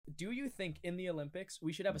do you think in the Olympics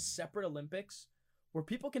we should have a separate Olympics where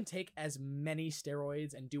people can take as many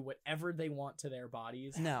steroids and do whatever they want to their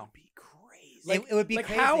bodies? No. That would be crazy. Like, it would be like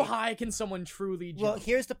crazy. how high can someone truly jump? Well,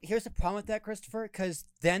 here's the problem with that, Christopher, because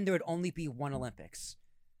then there would only be one Olympics.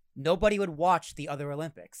 Nobody would watch the other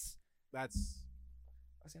Olympics. That's.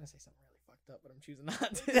 I was gonna say something really fucked up, but I'm choosing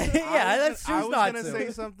not to. Let's choose I was not gonna to.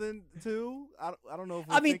 say something too. I don't know if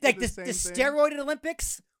we're I mean, like thinking the same thing. steroid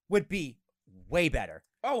Olympics would be way better.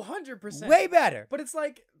 Oh, 100%. Way better. But it's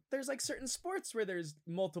like there's like certain sports where there's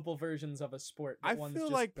multiple versions of a sport. But I one's feel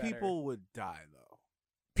just like better. people would die though.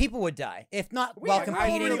 People would die if not We while are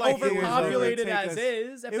competing. already like it would overpopulated take as us-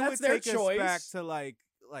 is. If It that's would their take choice, us back to like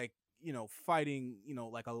fighting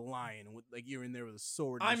like a lion with like you're in there with a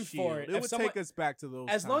sword. And I'm a shield. for it. It If would someone- take us back to those.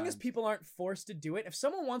 as long as times. people aren't forced to do it, if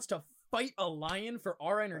someone wants to fight a lion for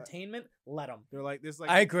our entertainment, let them. They're like this. Like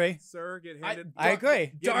I agree. Sir, get handed. I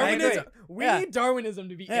agree. Darwinism. I We Yeah. need Darwinism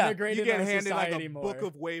to be Yeah. integrated You get in our handed like society a more. book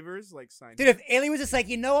of waivers, like sign. Dude, if Alien was just like,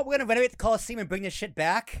 you know what, we're gonna renovate the Coliseum and bring this shit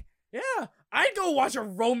back. Yeah, I'd go watch a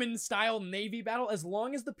Roman-style Navy battle as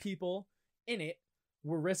long as the people in it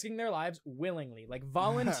were risking their lives willingly, like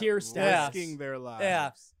volunteer status. risking their lives.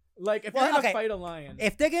 Yeah. Like if Well, you're gonna okay. fight a lion,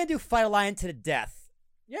 If they're gonna do fight a lion to the death,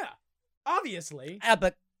 yeah, obviously,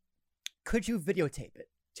 but could you videotape it?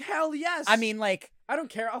 hell yes. I mean, like, I don't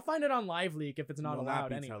care. I'll find it on Live Leak if it's not Will allowed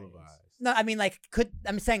be anyways. televised. no, I mean, like,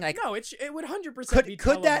 I'm saying, like, No, it would 100% be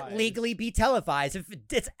could that televised. legally be televised if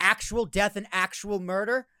it's actual death and actual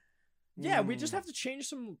murder? Yeah, we just have to change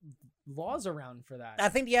some laws around for that. I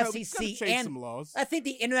think the Yeah, we gotta FCC change and some laws. I think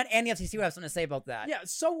the internet and the FCC would have something to say about that. Yeah,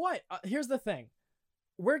 so what? Here's the thing.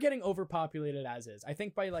 We're getting overpopulated as is. I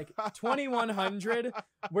think by like 2100,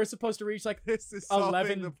 we're supposed to reach like This is solving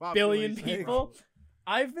 11 the billion population people. problem.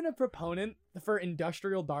 I've been a proponent for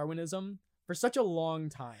industrial Darwinism for such a long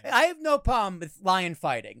time. I have no problem with lion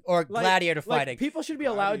fighting or gladiator Like, fighting. people should be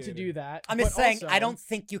allowed to Gladiator. do that. I'm just but saying, also- I don't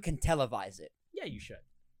think you can televise it. Yeah, you should.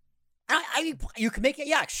 You can make it.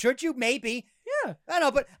 Yeah, should you? Maybe. Yeah. I don't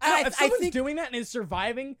know, but No, I if someone's think doing that and is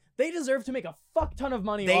surviving, they deserve to make a fuck ton of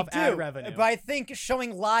money they off ad do. revenue. But I think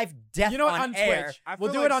showing live death You know what, on air. Twitch. I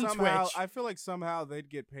We'll feel do it like on somehow, Twitch. I feel like somehow they'd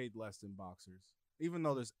get paid less than boxers, even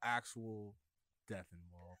though there's actual death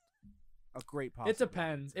involved. A great It possibility.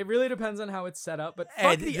 depends. It really depends on how it's set up. But Hey,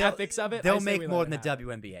 fuck the they'll- ethics of it. I They'll say make we more let than it the happen.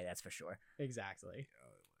 WNBA. That's for sure. Exactly.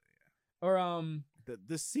 Or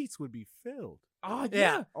The seats would be filled. Oh Yeah.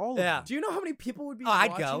 yeah. All Yeah. of them. Do you know how many people would be Oh,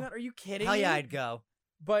 I'd watching go. that? Are you kidding Hell me? yeah, I'd go.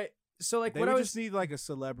 But so like They what would I was just need like a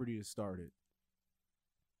celebrity to start it.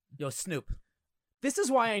 Yo, Snoop. this is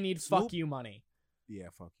why I need fuck Snoop? you money. Yeah,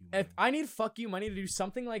 fuck you. If man. I need fuck you money to do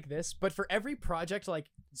something like this, but for every project like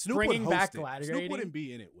Snoop bringing would host back it. gladiating. Snoop wouldn't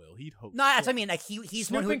be in it. Will he'd host? No, that's what I mean. Like he's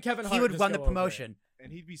Snoop one who and Kevin he Hart would just run the go over it. promotion.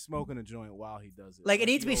 and he'd be smoking a joint while he does it. Like it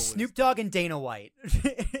needs to he be always Snoop does. Dogg and Dana White.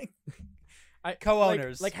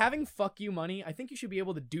 Co-owners. Like having fuck you money, I think you should be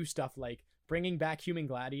able to do stuff like bringing back human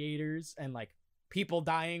gladiators and like people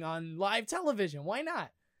dying on live television. Why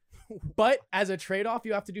not? But as a trade-off,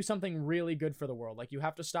 you have to do something really good for the world. Like you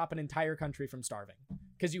have to stop an entire country from starving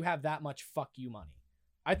because you have that much fuck you money.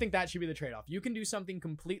 I think that should be the trade-off. You can do something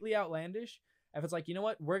completely outlandish if it's like, you know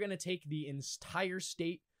what? We're going to take the entire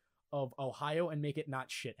state of Ohio and make it not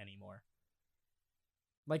shit anymore.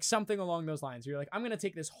 Like something along those lines. You're like, I'm going to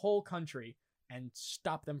take this whole country and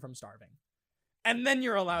stop them from starving. And then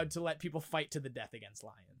you're allowed to let people fight to the death against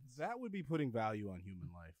lions. That would be putting value on human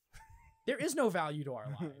life. There is no value to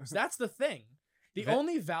our lives. That's the thing. The That-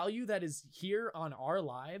 only value that is here on our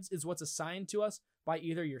lives is what's assigned to us by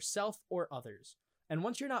either yourself or others. And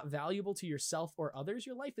once you're not valuable to yourself or others,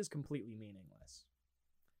 your life is completely meaningless.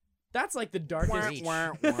 That's like the darkest. Preach.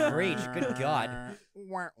 Preach. Good God.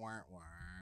 Wah, wah, wah.